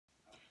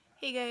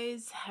Hey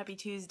guys, happy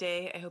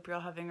Tuesday. I hope you're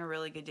all having a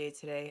really good day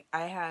today.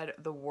 I had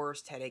the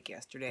worst headache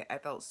yesterday. I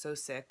felt so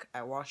sick.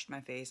 I washed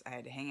my face. I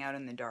had to hang out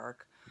in the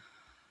dark.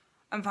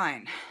 I'm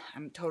fine.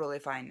 I'm totally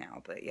fine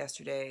now, but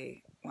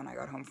yesterday when I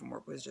got home from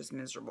work was just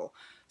miserable.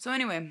 So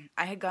anyway,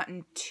 I had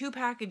gotten 2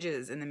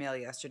 packages in the mail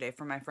yesterday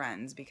from my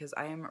friends because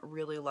I am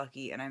really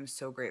lucky and I'm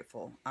so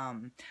grateful.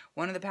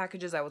 One of the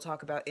packages I will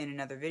talk about in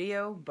another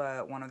video,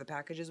 but one of the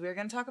packages we're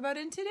going to talk about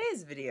in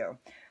today's video.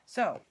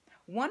 So,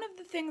 one of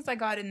the things I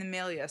got in the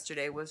mail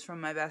yesterday was from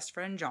my best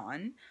friend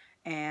John,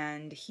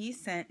 and he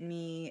sent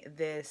me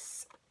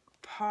this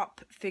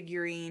pop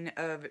figurine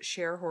of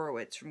Cher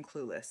Horowitz from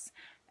Clueless.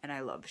 And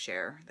I love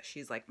Cher.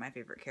 She's like my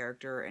favorite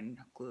character, and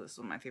Clueless is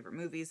one of my favorite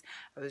movies.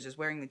 I was just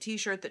wearing the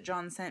t-shirt that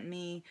John sent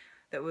me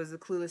that was the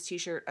Clueless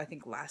t-shirt, I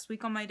think last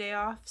week on my day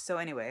off. So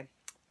anyway,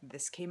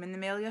 this came in the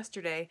mail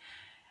yesterday,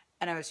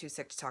 and I was too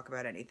sick to talk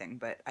about anything,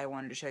 but I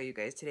wanted to show you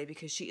guys today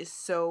because she is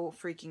so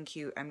freaking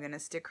cute. I'm gonna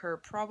stick her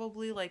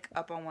probably like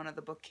up on one of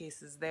the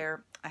bookcases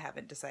there. I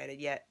haven't decided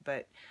yet,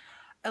 but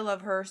I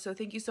love her. So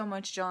thank you so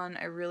much, John.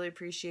 I really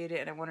appreciate it,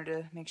 and I wanted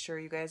to make sure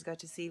you guys got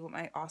to see what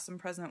my awesome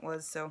present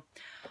was. So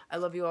I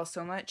love you all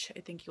so much.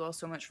 I thank you all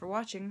so much for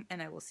watching,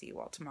 and I will see you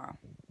all tomorrow.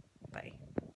 Bye.